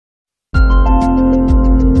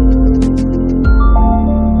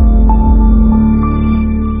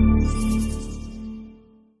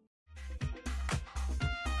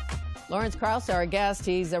Lawrence Krauss, our guest.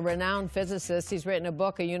 He's a renowned physicist. He's written a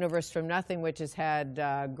book, A Universe from Nothing, which has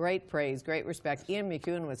had great praise, great respect. Ian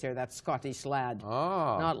McEwan was here, that Scottish lad,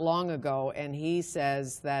 not long ago, and he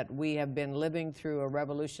says that we have been living through a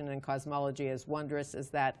revolution in cosmology as wondrous as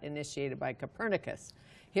that initiated by Copernicus.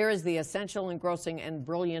 Here is the essential, engrossing, and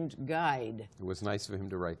brilliant guide. It was nice of him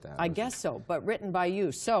to write that. I guess so, but written by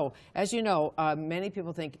you. So, as you know, many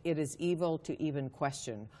people think it is evil to even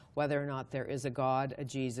question whether or not there is a God, a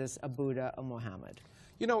Jesus, a Buddha, a Muhammad.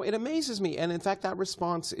 You know, it amazes me, and in fact, that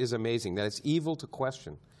response is amazing, that it's evil to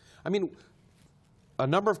question. I mean, a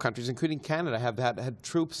number of countries, including Canada, have had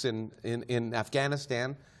troops in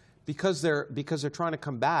Afghanistan because they're trying to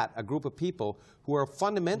combat a group of people who are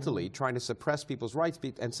fundamentally trying to suppress people's rights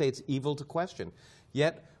and say it's evil to question.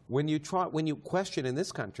 Yet, when you question in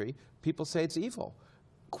this country, people say it's evil.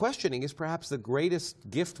 Questioning is perhaps the greatest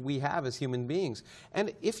gift we have as human beings.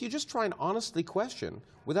 And if you just try and honestly question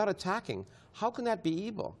without attacking, how can that be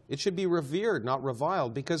evil? It should be revered, not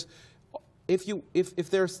reviled, because if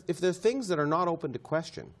there are things that are not open to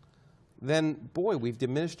question, then, boy, we've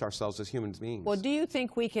diminished ourselves as human beings. Well, do you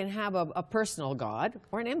think we can have a personal God,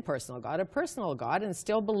 or an impersonal God, a personal God, and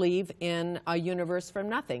still believe in a universe from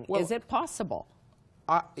nothing? Well, is it possible?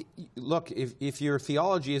 Look, if your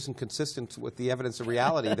theology isn't consistent with the evidence of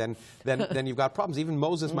reality, then you've got problems. Even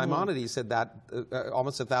Moses Maimonides said that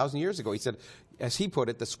almost 1,000 years ago. He said, as he put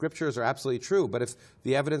it, the Scriptures are absolutely true, but if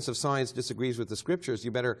the evidence of science disagrees with the Scriptures,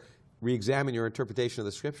 you better re-examine your interpretation of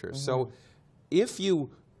the Scriptures. So if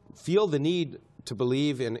you feel the need to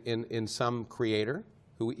believe in some creator,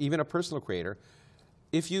 even a personal creator,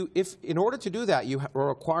 if in order to do that you are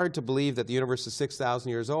required to believe that the universe is 6,000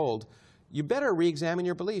 years old, you better re-examine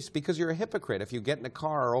your beliefs, because you're a hypocrite if you get in a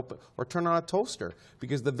car or turn on a toaster,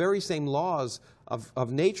 because the very same laws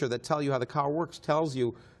of nature that tell you how the car works tells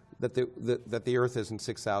you that the Earth isn't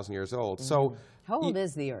 6,000 years old. So how old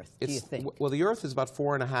is the Earth, do you think? Well, the Earth is about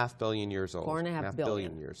 4.5 billion years old. 4.5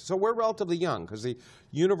 billion years. So we're relatively young, because the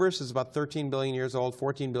universe is about 13 billion years old,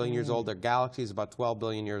 14 billion years old. The galaxy is about 12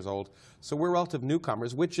 billion years old. So we're relative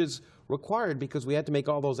newcomers, which is required because we had to make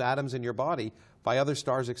all those atoms in your body by other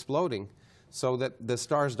stars exploding, so that the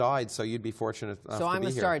stars died, so you'd be fortunate enough to be here. So I'm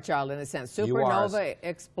a star child in a sense. Supernova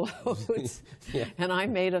explodes, and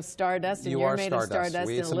I'm made of stardust, and you're made of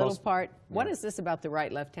stardust in a little part. What is this about the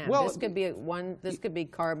right left hand? Well, this could be this could be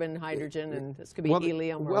carbon, hydrogen, and this could be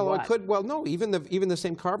helium or what? It could. Well, no. Even the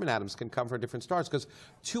same carbon atoms can come from different stars, because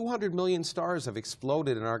 200 million stars have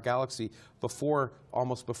exploded in our galaxy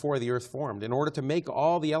almost before the Earth formed, in order to make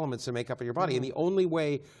all the elements that make up your body. And the only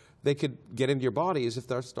way they could get into your body is if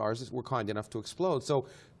their stars were kind enough to explode. So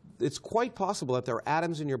it's quite possible that there are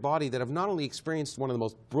atoms in your body that have not only experienced one of the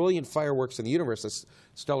most brilliant fireworks in the universe, a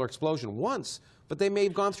stellar explosion, once, but they may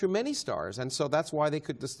have gone through many stars. And so that's why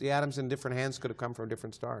the atoms in different hands could have come from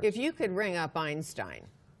different stars. If you could ring up Einstein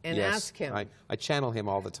and ask him... I channel him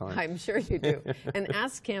all the time. I'm sure you do. And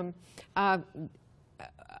ask him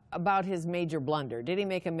about his major blunder. Did he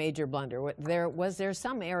make a major blunder? Was there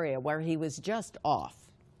some area where he was just off?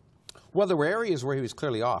 Well, there were areas where he was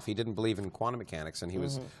clearly off. He didn't believe in quantum mechanics, and he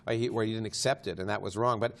was where he didn't accept it, and that was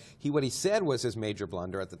wrong. But what he said was his major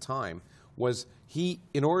blunder at the time was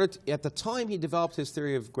at the time he developed his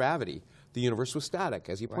theory of gravity, the universe was static.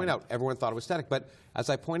 As you point out, everyone thought it was static. But as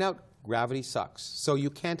I point out, gravity sucks. So you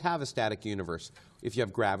can't have a static universe if you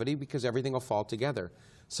have gravity, because everything will fall together.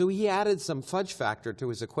 So he added some fudge factor to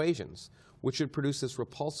his equations, which would produce this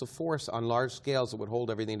repulsive force on large scales that would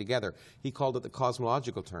hold everything together. He called it the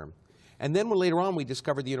cosmological term. And then when later on we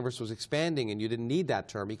discovered the universe was expanding and you didn't need that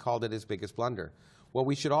term, he called it his biggest blunder. Well,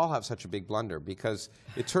 we should all have such a big blunder, because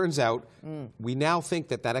it turns out we now think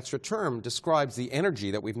that extra term describes the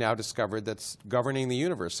energy that we've now discovered that's governing the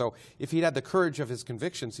universe. So if he'd had the courage of his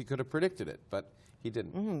convictions, he could have predicted it, but he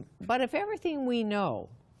didn't. But if everything we know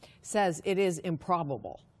says it is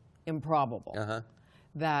improbable,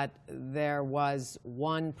 that there was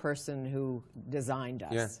one person who designed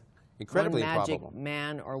us, incredibly one magic improbable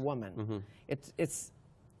man or woman. It's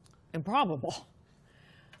improbable.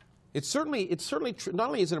 It's certainly true. Not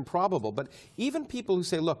only is it improbable, but even people who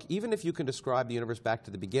say, look, even if you can describe the universe back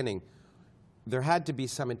to the beginning, there had to be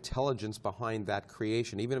some intelligence behind that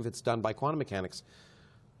creation, even if it's done by quantum mechanics.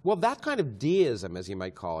 Well, that kind of deism, as you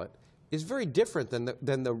might call it, is very different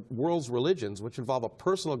than the world's religions, which involve a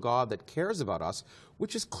personal God that cares about us,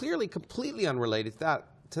 which is clearly completely unrelated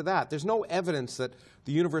to that. There's no evidence that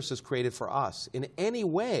the universe is created for us in any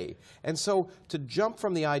way. And so to jump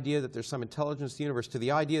from the idea that there's some intelligence to the universe to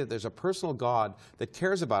the idea that there's a personal God that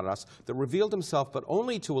cares about us, that revealed himself but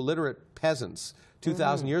only to illiterate peasants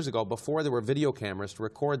 2,000 years ago, before there were video cameras to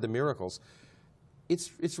record the miracles,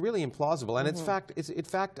 it's really implausible, and in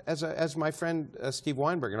fact, as my friend Steve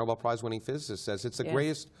Weinberg, a Nobel Prize-winning physicist, says, it's the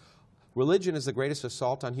greatest. Religion is the greatest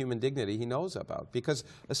assault on human dignity he knows about, because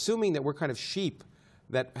assuming that we're kind of sheep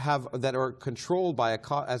that are controlled by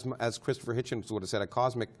as Christopher Hitchens would have said, a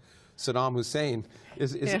cosmic Saddam Hussein,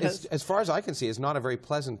 is as far as I can see, is not a very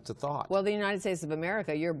pleasant thought. Well, the United States of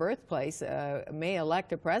America, your birthplace, may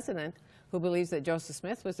elect a president who believes that Joseph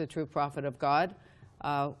Smith was the true prophet of God,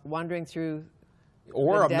 wandering through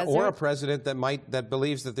or a president that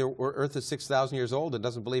believes that the Earth is 6,000 years old and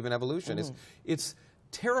doesn't believe in evolution. It's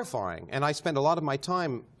terrifying, and I spend a lot of my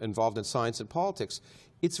time involved in science and politics.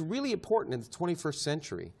 It's really important in the 21st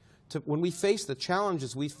century, when we face the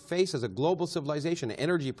challenges we face as a global civilization,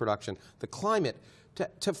 energy production, the climate,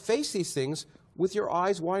 to face these things with your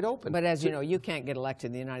eyes wide open. But as you know, you can't get elected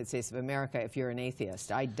in the United States of America if you're an atheist.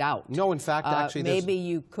 I doubt. No, in fact, actually, maybe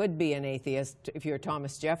you could be an atheist if you're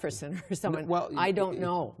Thomas Jefferson or someone. Well, I don't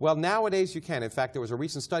know. Well, nowadays you can. In fact, there was a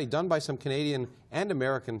recent study done by some Canadian and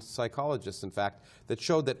American psychologists, in fact, that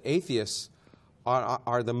showed that atheists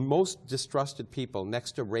are the most distrusted people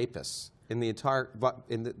next to rapists in the entire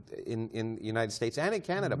in the United States and in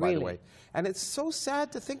Canada, by the way. And it's so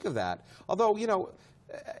sad to think of that. Although, you know,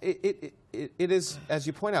 it is, as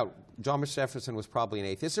you point out, Thomas Jefferson was probably an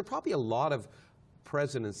atheist. There are probably a lot of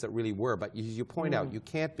presidents that really were, but as you point out, you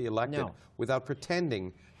can't be elected without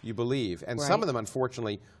pretending you believe. And some of them,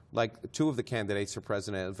 unfortunately, like two of the candidates for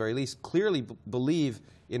president at the very least, clearly believe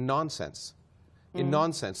in nonsense.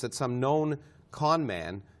 That some known con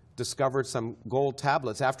man discovered some gold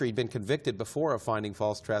tablets after he'd been convicted before of finding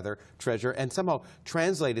false treasure and somehow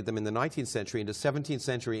translated them in the 19th century into 17th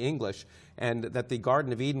century English, and that the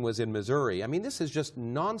Garden of Eden was in Missouri. I mean, this is just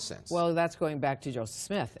nonsense. Well, that's going back to Joseph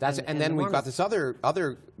Smith. And then we've got this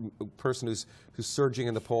other person who's surging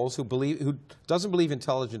in the polls who doesn't believe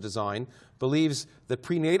intelligent design, believes that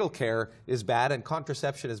prenatal care is bad and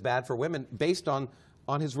contraception is bad for women based on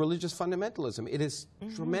his religious fundamentalism. It is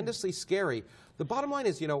tremendously scary. The bottom line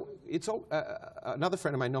is, you know, it's another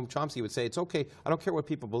friend of mine, Noam Chomsky, would say, it's okay, I don't care what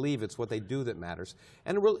people believe, it's what they do that matters.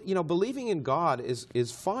 And, you know, believing in God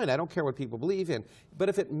is fine. I don't care what people believe in. But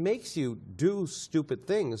if it makes you do stupid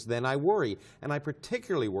things, then I worry. And I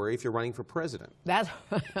particularly worry if you're running for president. I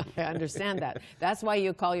understand that. That's why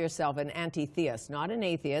you call yourself an anti-theist, not an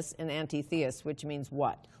atheist, an anti-theist, which means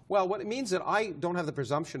what? Well, what it means that I don't have the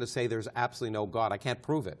presumption to say there's absolutely no God. I can't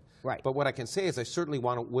prove it. Right. But what I can say is I certainly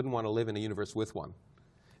wouldn't want to live in a universe with one.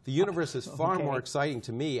 The universe is far more exciting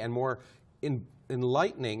to me and more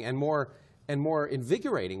enlightening and more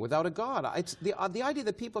invigorating without a God. It's the idea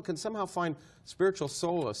that people can somehow find spiritual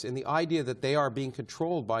solace in the idea that they are being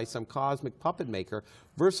controlled by some cosmic puppet maker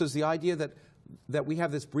versus the idea that we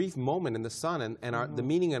have this brief moment in the sun and the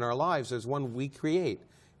meaning in our lives is one we create.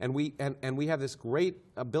 And we have this great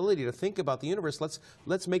ability to think about the universe.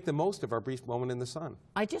 Let's make the most of our brief moment in the sun.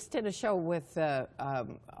 I just did a show with a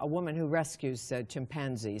woman who rescues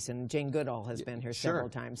chimpanzees, and Jane Goodall has been here several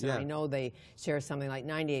times. And I know they share something like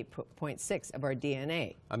 98.6 of our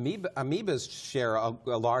DNA. Amoebas share a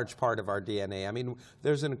large part of our DNA. I mean,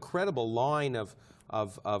 there's an incredible line of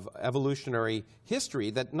evolutionary history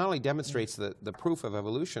that not only demonstrates the proof of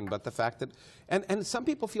evolution, but the fact that, and some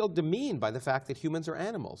people feel demeaned by the fact that humans are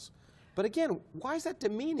animals. But again, why is that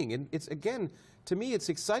demeaning? And it's, again, to me, it's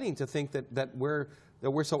exciting to think that we're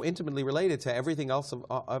so intimately related to everything else,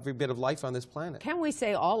 every bit of life on this planet. Can we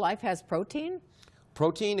say all life has protein?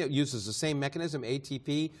 Protein, it uses the same mechanism,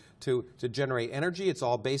 ATP, to generate energy. It's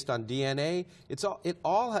all based on DNA. It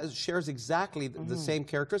all shares exactly the same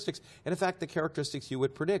characteristics. And in fact, the characteristics you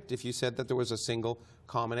would predict if you said that there was a single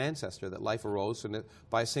common ancestor, that life arose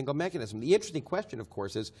by a single mechanism. The interesting question, of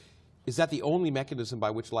course, is that the only mechanism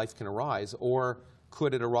by which life can arise, or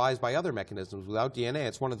could it arise by other mechanisms without DNA?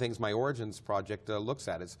 It's one of the things my Origins project looks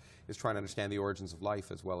at, is trying to understand the origins of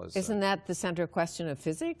life as well as... Isn't that the central question of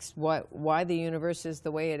physics? Why the universe is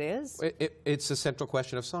the way it is? It's a central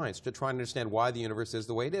question of science, to try and understand why the universe is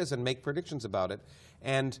the way it is and make predictions about it.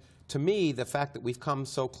 And to me, the fact that we've come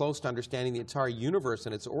so close to understanding the entire universe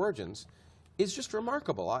and its origins is just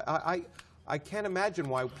remarkable. I can't imagine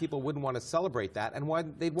why people wouldn't want to celebrate that and why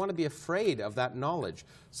they'd want to be afraid of that knowledge.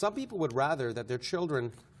 Some people would rather that their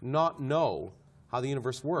children not know how the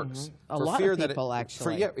universe works. A lot of people,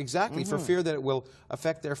 actually. Yeah, exactly. For fear that it will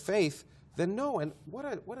affect their faith, then no. And what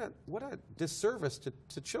a disservice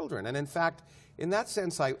to children. And in fact, in that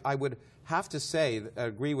sense, I would have to say,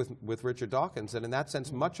 agree with Richard Dawkins, that in that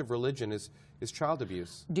sense, much of religion is child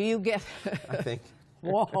abuse. Do you get... I think.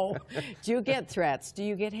 Whoa. Do you get threats? Do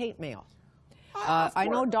you get hate mail? I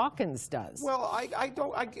know Dawkins does. Well, I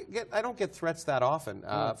don't get threats that often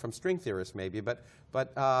from string theorists, maybe, but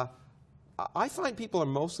I find people are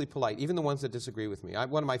mostly polite, even the ones that disagree with me.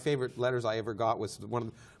 One of my favorite letters I ever got was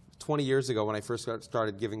 20 years ago when I first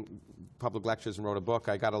started giving public lectures and wrote a book.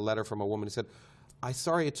 I got a letter from a woman who said, "I'm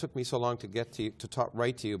sorry it took me so long to get to you,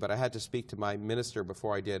 write to you, but I had to speak to my minister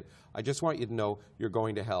before I did. I just want you to know you're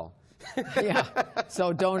going to hell." Yeah,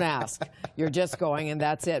 so don't ask. You're just going, and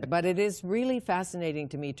that's it. But it is really fascinating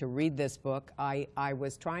to me to read this book. I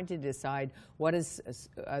was trying to decide what is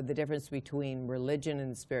the difference between religion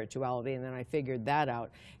and spirituality, and then I figured that out.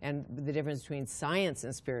 And the difference between science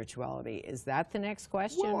and spirituality. Is that the next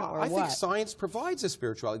question, or what? I think science provides a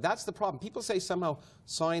spirituality. That's the problem. People say somehow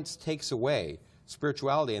science takes away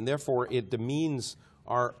spirituality, and therefore it demeans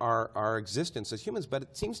our existence as humans. But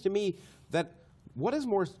it seems to me that what is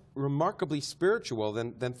more remarkably spiritual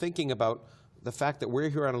than thinking about the fact that we're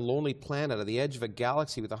here on a lonely planet at the edge of a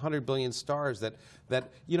galaxy with 100 billion stars, that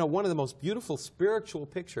you know, one of the most beautiful spiritual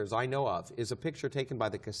pictures I know of is a picture taken by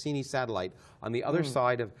the Cassini satellite on the other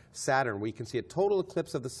side of Saturn, where you can see a total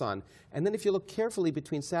eclipse of the sun. And then if you look carefully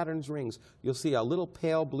between Saturn's rings, you'll see a little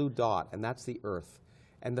pale blue dot, and that's the Earth.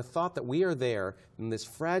 And the thought that we are there in this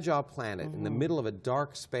fragile planet in the middle of a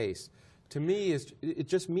dark space, to me, it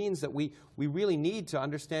just means that we really need to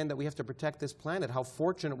understand that we have to protect this planet, how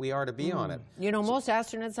fortunate we are to be on it. You know, most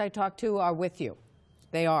astronauts I talk to are with you.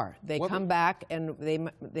 They are. They come back, and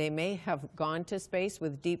they may have gone to space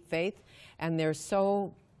with deep faith, and they're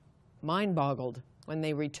so mind-boggled when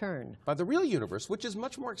they return. By the real universe, which is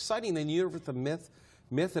much more exciting than the universe of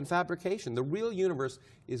myth and fabrication. The real universe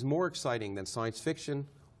is more exciting than science fiction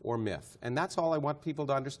or myth. And that's all I want people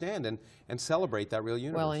to understand and celebrate that real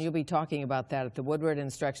universe. Well, and you'll be talking about that at the Woodward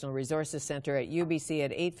Instructional Resources Center at UBC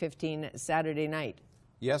at 8:15 Saturday night.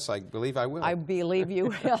 Yes, I believe I will. I believe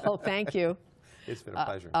you will. Thank you. It's been a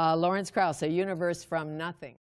pleasure. Lawrence Krauss, A Universe from Nothing.